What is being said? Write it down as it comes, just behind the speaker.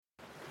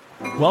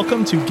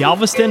Welcome to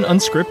Galveston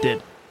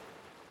Unscripted.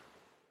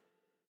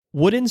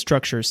 Wooden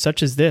structures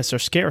such as this are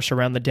scarce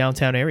around the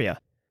downtown area,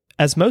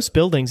 as most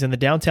buildings in the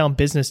downtown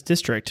business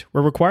district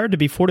were required to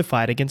be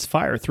fortified against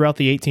fire throughout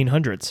the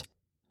 1800s.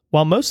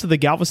 While most of the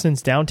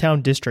Galveston's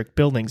downtown district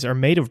buildings are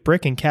made of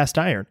brick and cast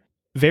iron,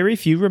 very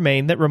few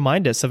remain that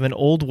remind us of an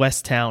old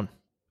West town.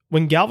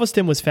 When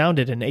Galveston was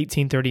founded in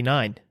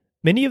 1839,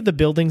 many of the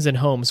buildings and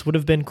homes would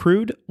have been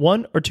crude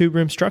 1- or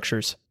 2-room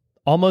structures.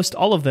 Almost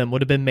all of them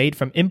would have been made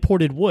from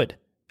imported wood,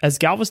 as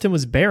Galveston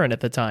was barren at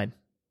the time.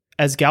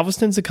 As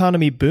Galveston's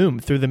economy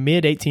boomed through the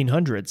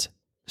mid-1800s,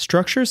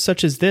 structures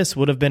such as this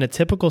would have been a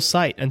typical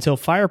sight until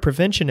fire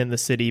prevention in the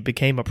city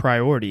became a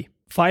priority.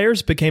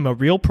 Fires became a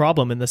real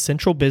problem in the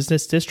central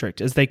business district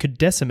as they could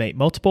decimate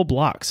multiple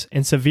blocks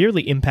and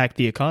severely impact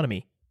the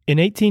economy. In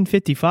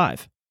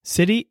 1855,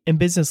 city and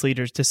business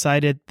leaders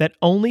decided that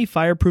only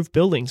fireproof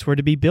buildings were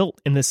to be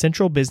built in the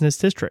central business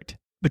district,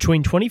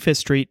 between 25th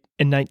Street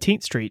and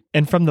 19th Street,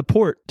 and from the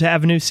port to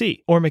Avenue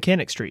C, or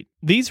Mechanic Street.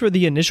 These were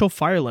the initial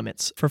fire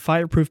limits for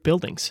fireproof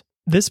buildings.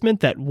 This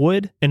meant that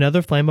wood and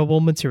other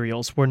flammable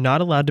materials were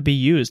not allowed to be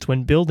used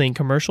when building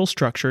commercial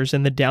structures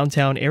in the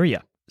downtown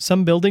area.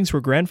 Some buildings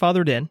were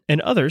grandfathered in,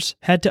 and others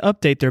had to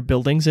update their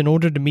buildings in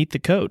order to meet the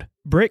code.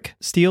 Brick,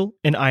 steel,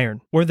 and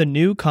iron were the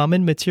new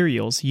common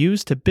materials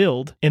used to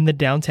build in the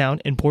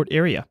downtown and port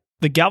area.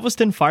 The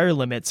Galveston fire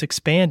limits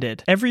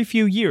expanded every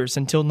few years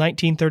until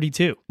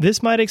 1932.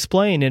 This might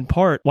explain in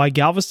part why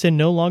Galveston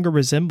no longer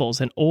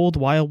resembles an old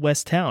Wild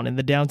West town in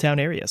the downtown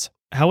areas.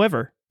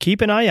 However,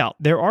 keep an eye out,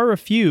 there are a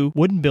few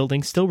wooden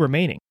buildings still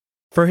remaining.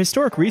 For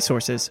historic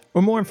resources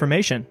or more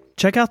information,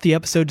 check out the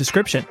episode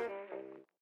description.